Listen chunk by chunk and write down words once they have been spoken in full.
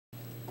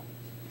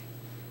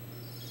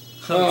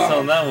I was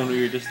telling that one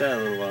we were just at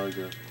a little while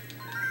ago.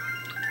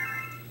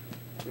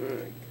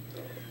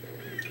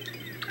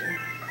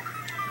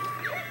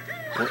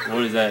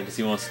 What is that? Does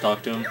he want us to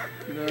talk to him?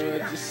 No,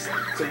 just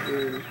something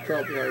you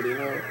probably already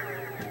know.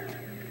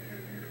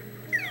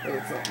 But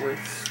it's not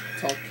worth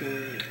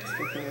talking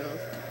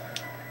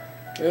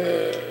of.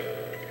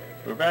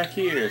 We're back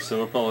here, so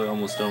we're probably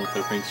almost done with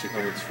our prankster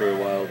comments for a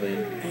while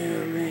then.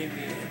 Yeah, maybe.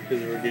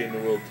 Because we're getting the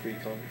World 3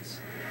 comments.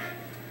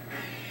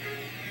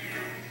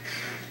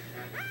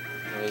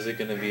 Or is it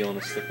going to be on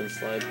a slip and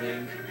slide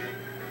thing?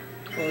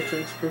 Oh,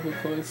 Trunk's purple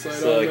coin slide.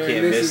 So oh, I man,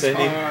 can't this miss is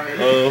any? hard.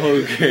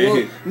 Oh, great.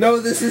 Well, no,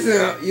 this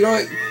isn't. You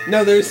know,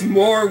 no, there's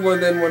more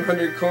than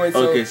 100 coins.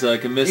 So Okay, so I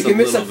can miss you a can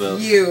miss little a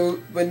bit.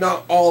 few, but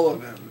not all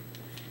of them.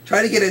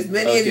 Try to get as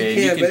many as you can.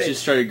 You can but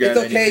just try to grab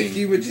it's okay anything. if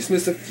you would just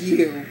miss a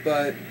few,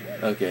 but.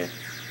 Okay.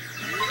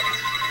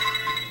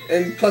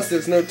 And plus,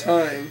 there's no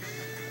time.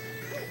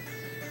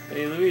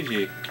 Hey,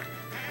 Luigi.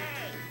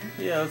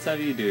 Yeah, let's have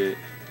you do it.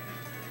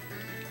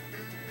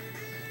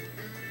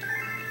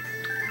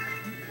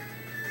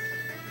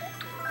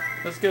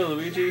 Let's go,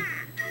 Luigi.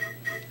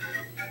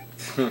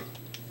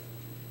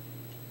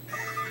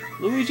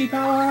 Luigi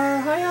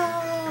power!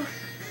 Hiya!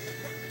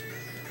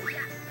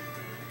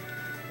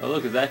 Oh,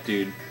 look at that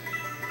dude.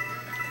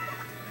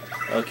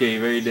 Okay,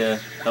 you ready to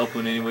help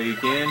in any way you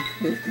can?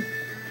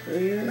 Oh,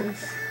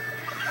 yes.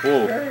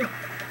 Whoa. Okay.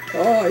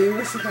 Oh, you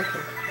missed a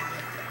couple.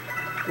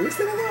 You missed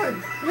another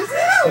one. You missed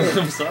another one.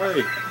 I'm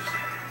sorry.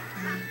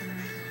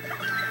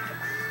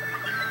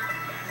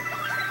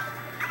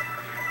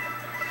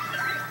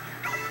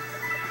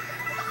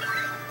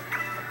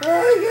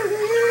 Oh,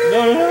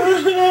 No!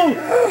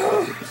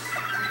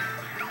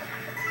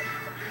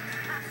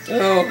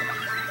 Oh.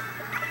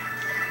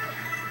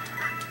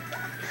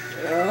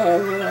 Oh,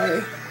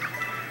 boy.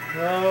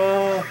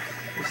 Oh,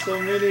 there's so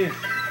many. I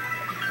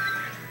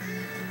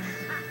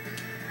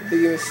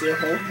think you missed a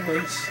whole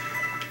bunch.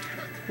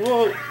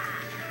 Whoa!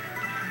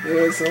 You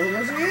missed a whole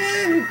bunch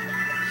again.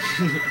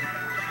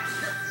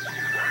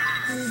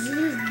 This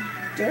is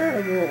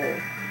terrible.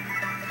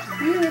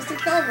 You missed a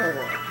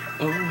couple.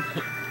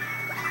 Oh.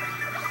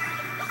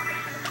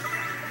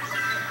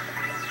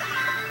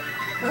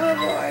 Oh,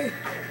 boy.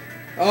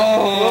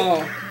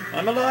 Oh.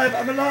 I'm alive!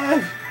 I'm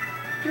alive!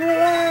 You're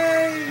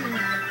alive.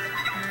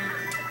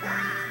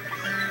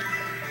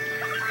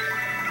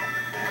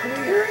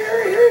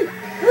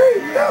 Hurry,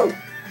 no!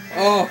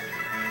 Oh!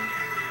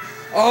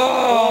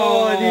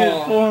 Oh, I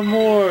needed 4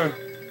 more.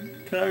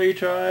 Can I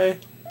retry?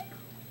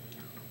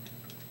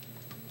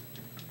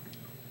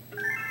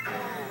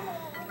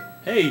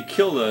 Hey, he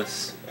killed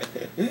us.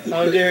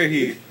 How dare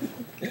he?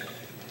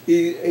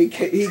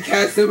 He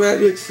cast a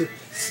magic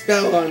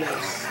spell on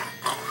us.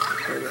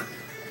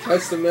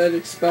 Cast a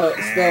magic spell on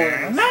us.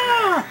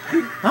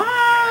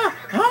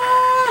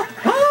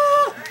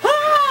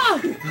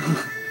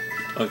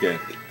 Okay.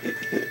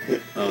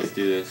 Now let's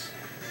do this.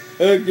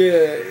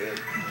 Okay,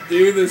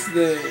 do this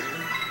thing.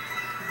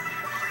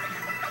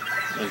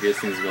 I guess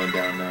things are going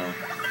down now.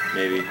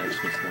 Maybe. I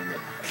just missed one.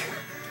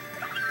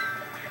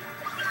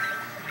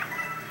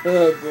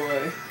 Oh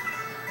boy.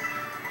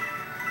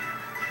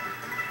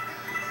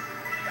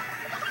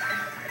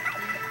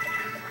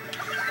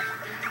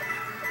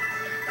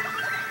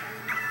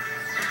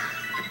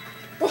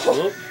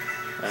 Oh!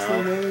 Ow.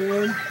 Another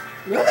one.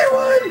 Another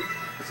one!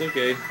 It's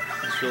okay.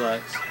 Just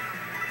relax.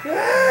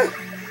 Ah!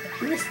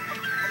 You missed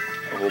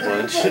A whole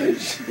bunch.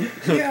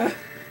 Yeah.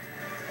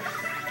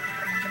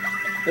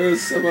 There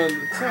was some on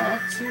the top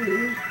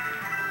too.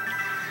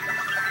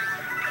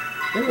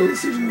 Oh,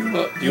 this is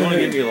up. Do you want to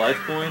give me a life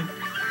coin?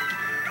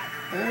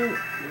 Oh,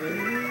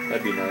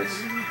 That'd be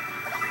nice.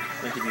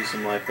 I could use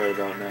some life right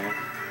about now.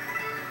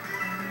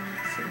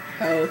 some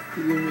health,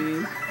 you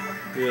mean?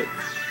 Yep.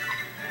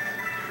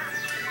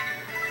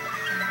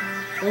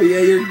 Oh yeah,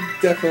 you're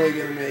definitely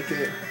gonna make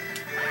it.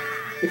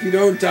 If you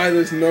don't die,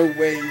 there's no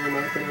way you're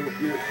not gonna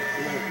make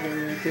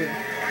it.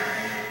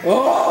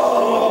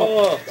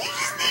 Oh!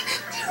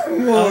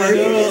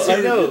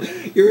 I know.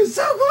 You're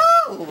so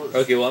close!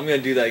 Okay, well I'm gonna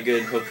do that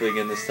good hopefully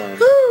again this time.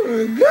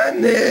 Oh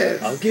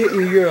goodness! I'll get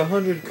you your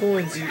 100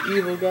 coins, you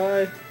evil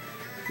guy.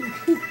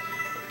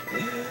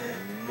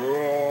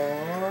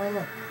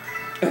 Oh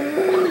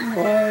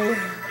boy.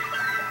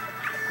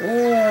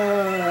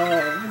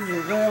 Oh, this is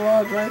a very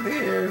lot right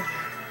here.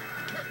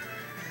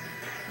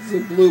 This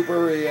is a blooper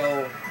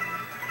reel.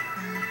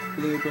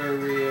 Blooper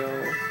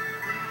reel.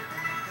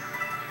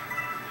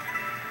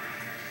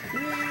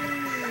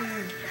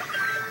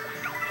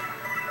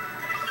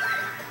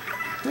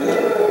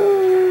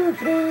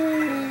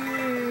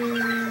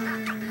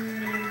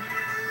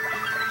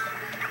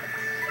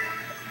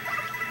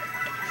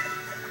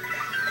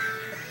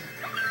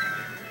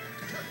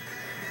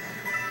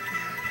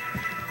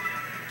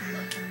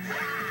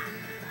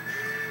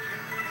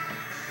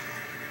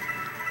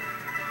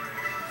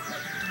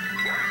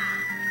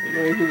 I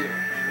know you can do it. I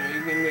know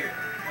you can do it.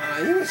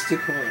 You missed 2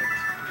 coins.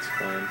 It's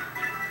fine.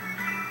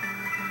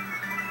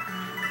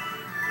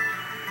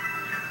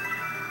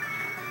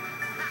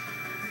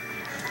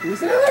 Where's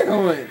the other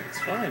going? It's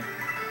fine.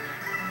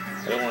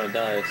 I don't want to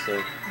die,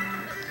 so...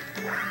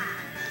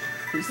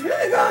 Where's the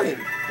other going? It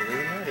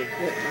doesn't matter.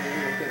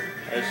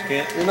 Yeah, I just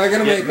can't you're not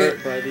gonna get make hurt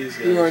it. by these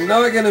guys. You are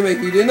not gonna make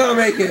it. You did not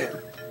make it.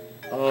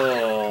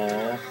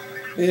 Oh.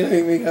 You didn't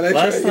make me. Can I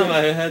try Last time again?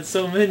 I had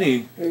so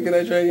many. Can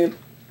I try again?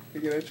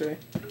 Can I try?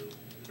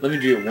 Let me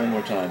do it one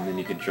more time, then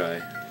you can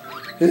try.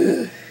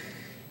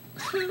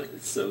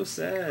 It's so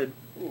sad.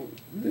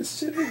 This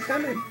should be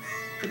kind of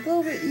a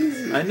little bit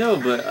easy. I know,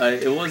 but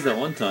it was that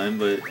one time,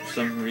 but for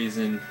some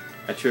reason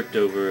I tripped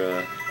over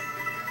a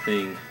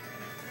thing.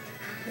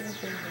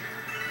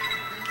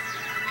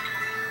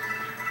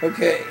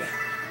 Okay.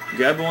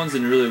 Grab ones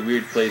in really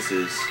weird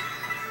places.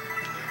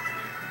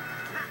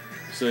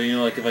 So, you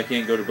know, like if I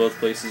can't go to both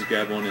places,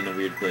 grab one in a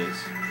weird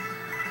place.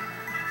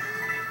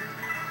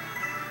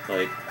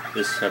 Like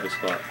this type of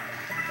spot.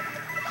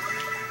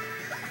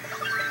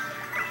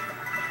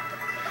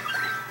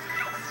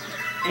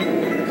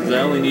 Because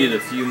I only needed a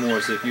few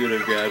more, so if you would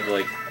have grabbed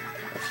like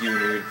a few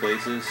in weird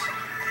places.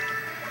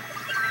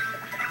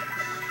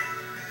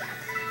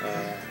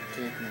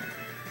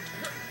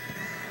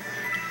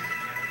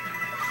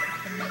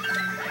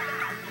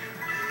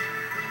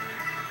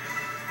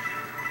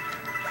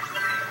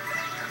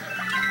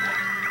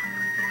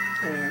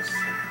 Okay. Yes.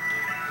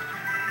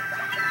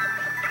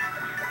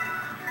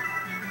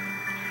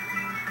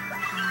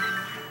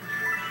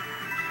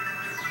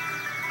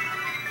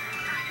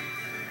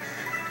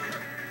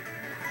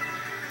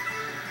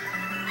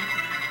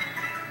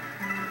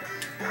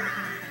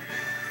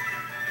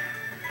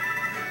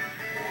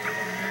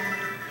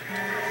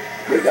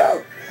 Here we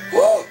go!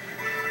 Oh!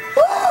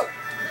 Oh!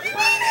 You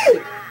made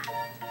it!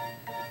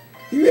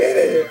 You made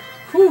it!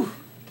 Whew!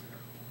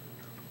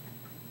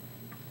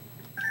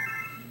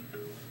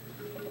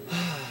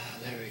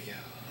 There we go.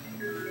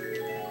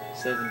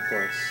 7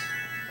 plus.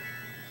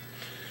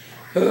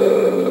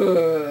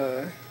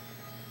 Oh,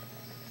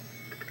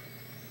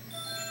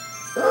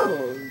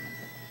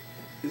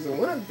 there's a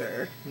one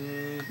there.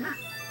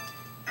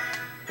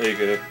 There you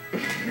go.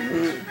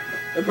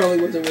 That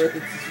probably wasn't worth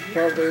it. It's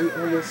probably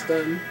almost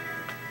done.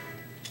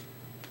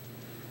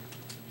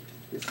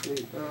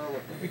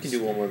 We can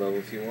do one more level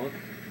if you want.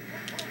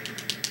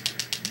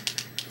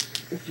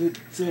 If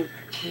it's a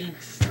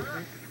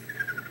prankster.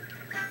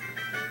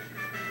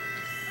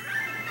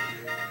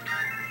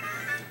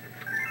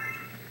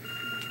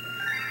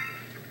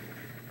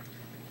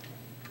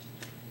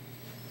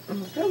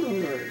 Oh, come on.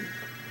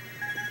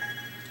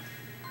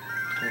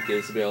 Okay,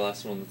 this will be our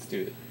last one. Let's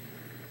do it.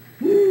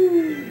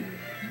 Woo!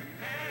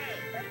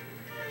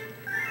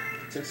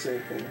 Just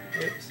saying.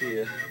 Yep, see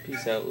ya.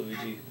 Peace out,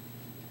 Luigi.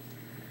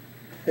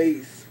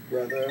 Peace,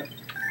 brother.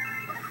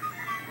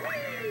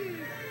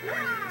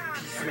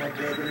 Peace, my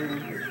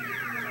brother.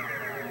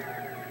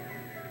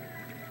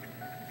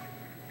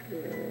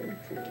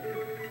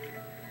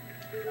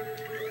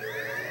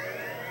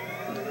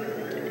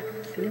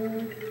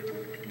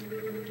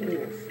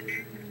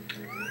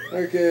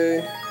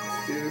 Okay,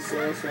 let's do this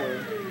last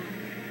one.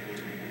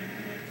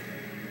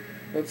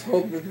 Let's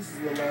hope that this is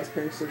the last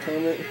prankster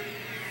comet.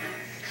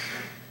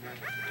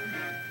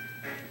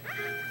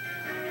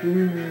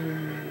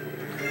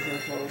 If I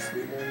fall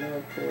asleep right now,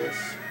 of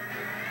course.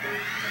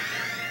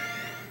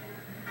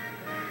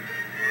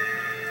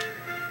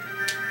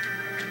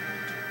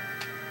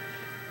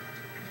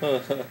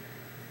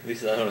 At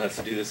least I don't have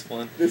to do this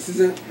one. This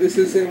isn't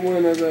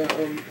one of the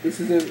this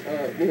isn't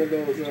one of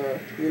those you know,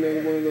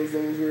 one of those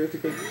levels where you have to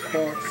go to the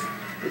box.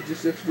 It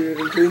just have to do it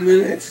in 3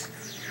 minutes.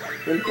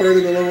 When part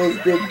of the level is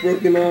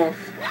broken off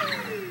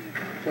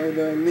by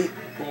the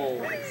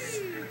meatballs.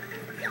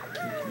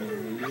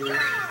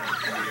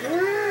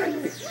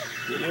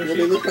 Well,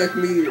 they look like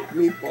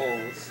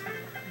meatballs.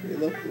 They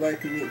look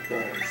like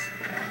meatballs.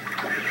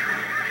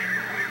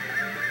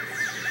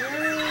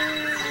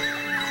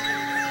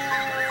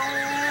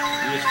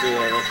 You just do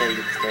that, that's how you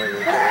get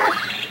started.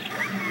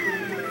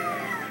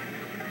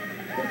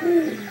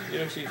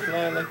 Yoshi,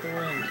 fly like the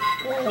wind.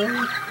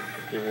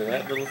 Give her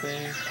that little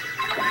thing.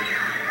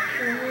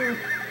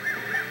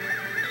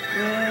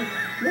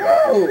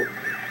 No!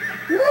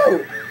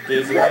 No!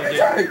 This is not the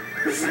time!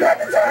 This is not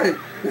the time!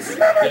 This is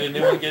not Get a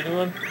new one, get a new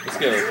one? Let's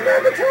go. This is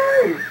not the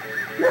time!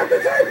 Not the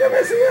time for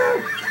messing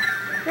up!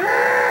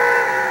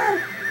 Ah!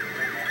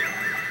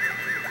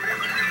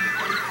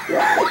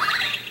 Ah!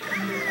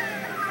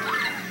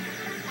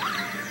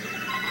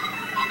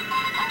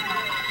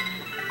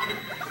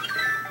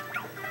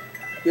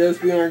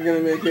 Yes, we aren't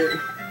gonna make it.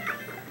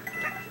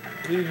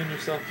 Believe in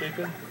yourself,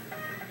 Jacob.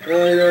 I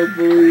don't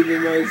believe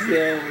in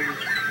myself.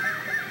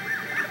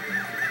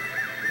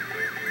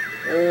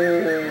 Oh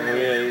yeah,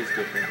 it is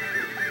different.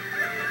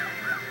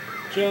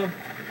 Jump!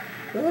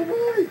 Oh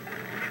boy!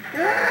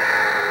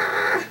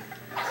 Ah!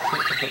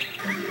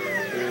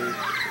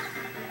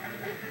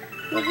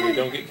 Okay,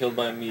 don't get killed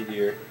by a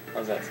meteor.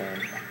 How's that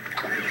sound?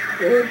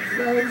 It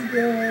sounds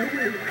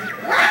good.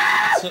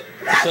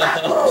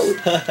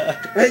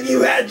 And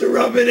you had to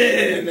rub it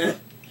in.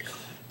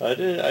 I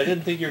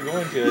didn't think you were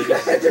going to. You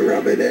had to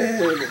rub it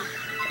in.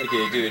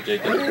 Okay, do it,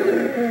 Jacob.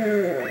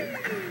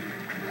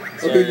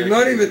 Okay, do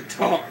not even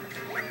talk.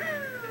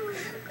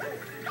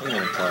 I'm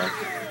gonna talk.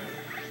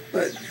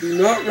 But do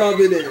not rub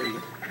it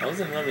in. I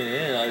wasn't rubbing it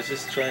in, I was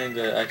just trying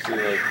to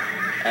actually, like,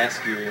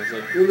 ask you. It's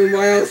like, Well, then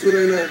why else would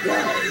I not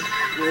die?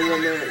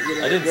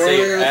 I didn't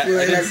say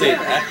it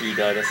after you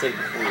died, I said it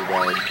before you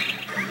died.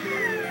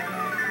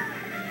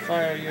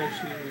 Fire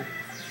Yoshi.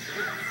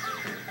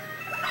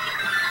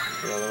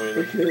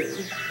 Okay.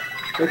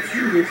 Let's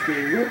see this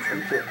thing once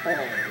and for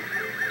all.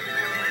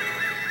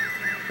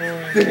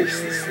 Finish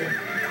this thing.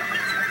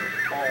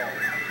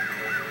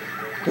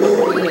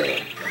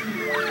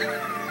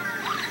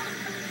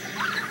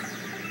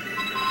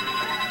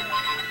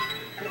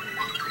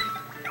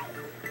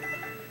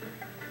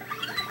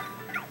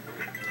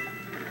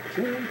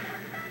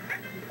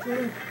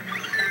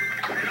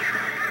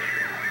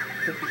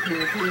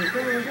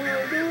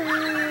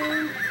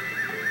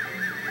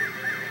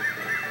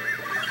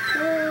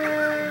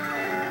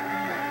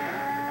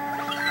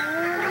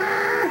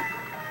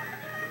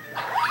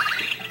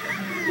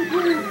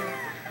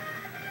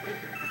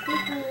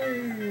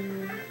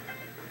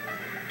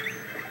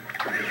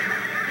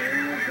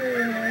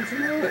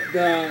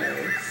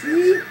 Die.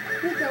 See?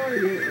 Look how I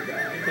didn't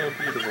die. Look how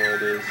beautiful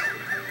it is.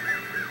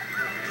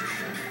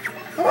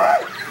 Ah!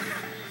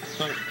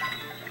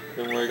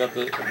 Don't worry, I got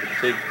the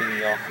big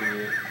thingy off of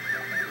you.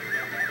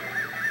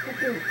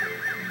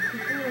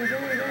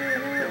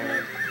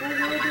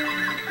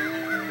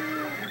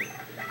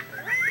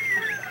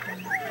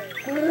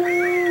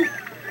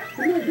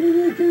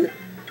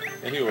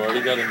 And you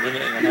already got a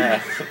minute and a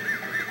half.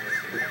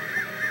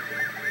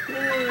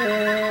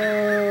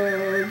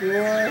 Oh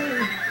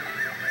boy.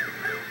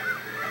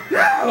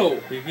 No!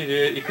 You can do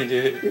it, you can do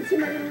it.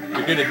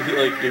 You're gonna be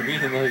like, you're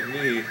beating like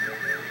me.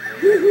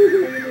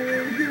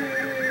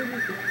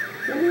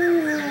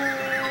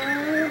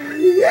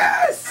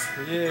 Yes!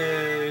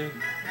 Yay!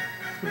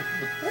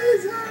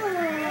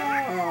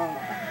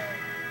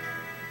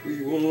 We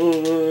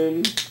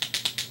won.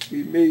 We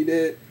made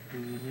it.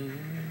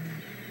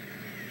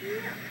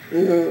 Oh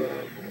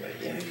boy.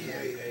 Yeah.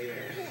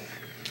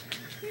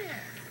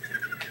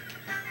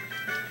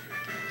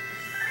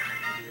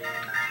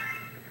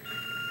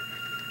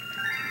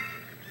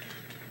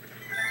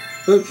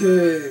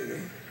 Okay.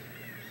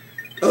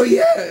 Oh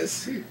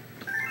yes!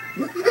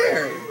 Looky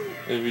there!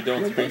 If we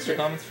don't prankster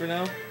comments for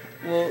now?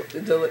 Well,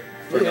 until it...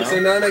 now? So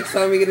now next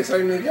time we get to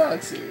start a new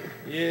galaxy.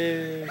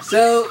 Yay!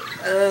 So,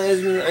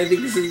 I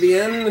think this is the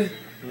end.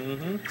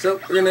 So,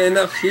 we're gonna end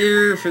up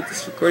here for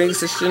this recording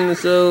session,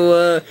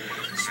 so,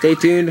 stay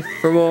tuned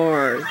for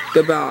more.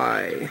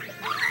 Goodbye.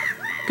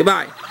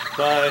 Goodbye.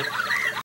 Bye.